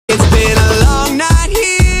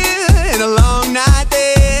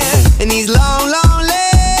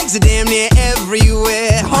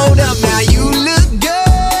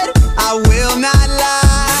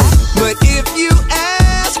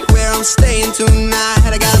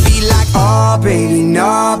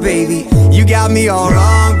got me all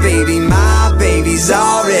wrong, baby. My baby's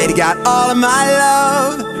already got all of my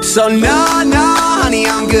love. So no, no, honey,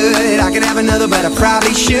 I'm good. I could have another, but I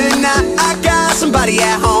probably should not. I got somebody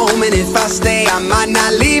at home, and if I stay, I might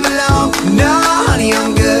not leave alone. No, honey,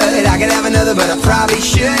 I'm good. I could have another, but I probably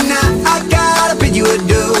should not. I gotta bid you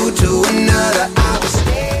adieu.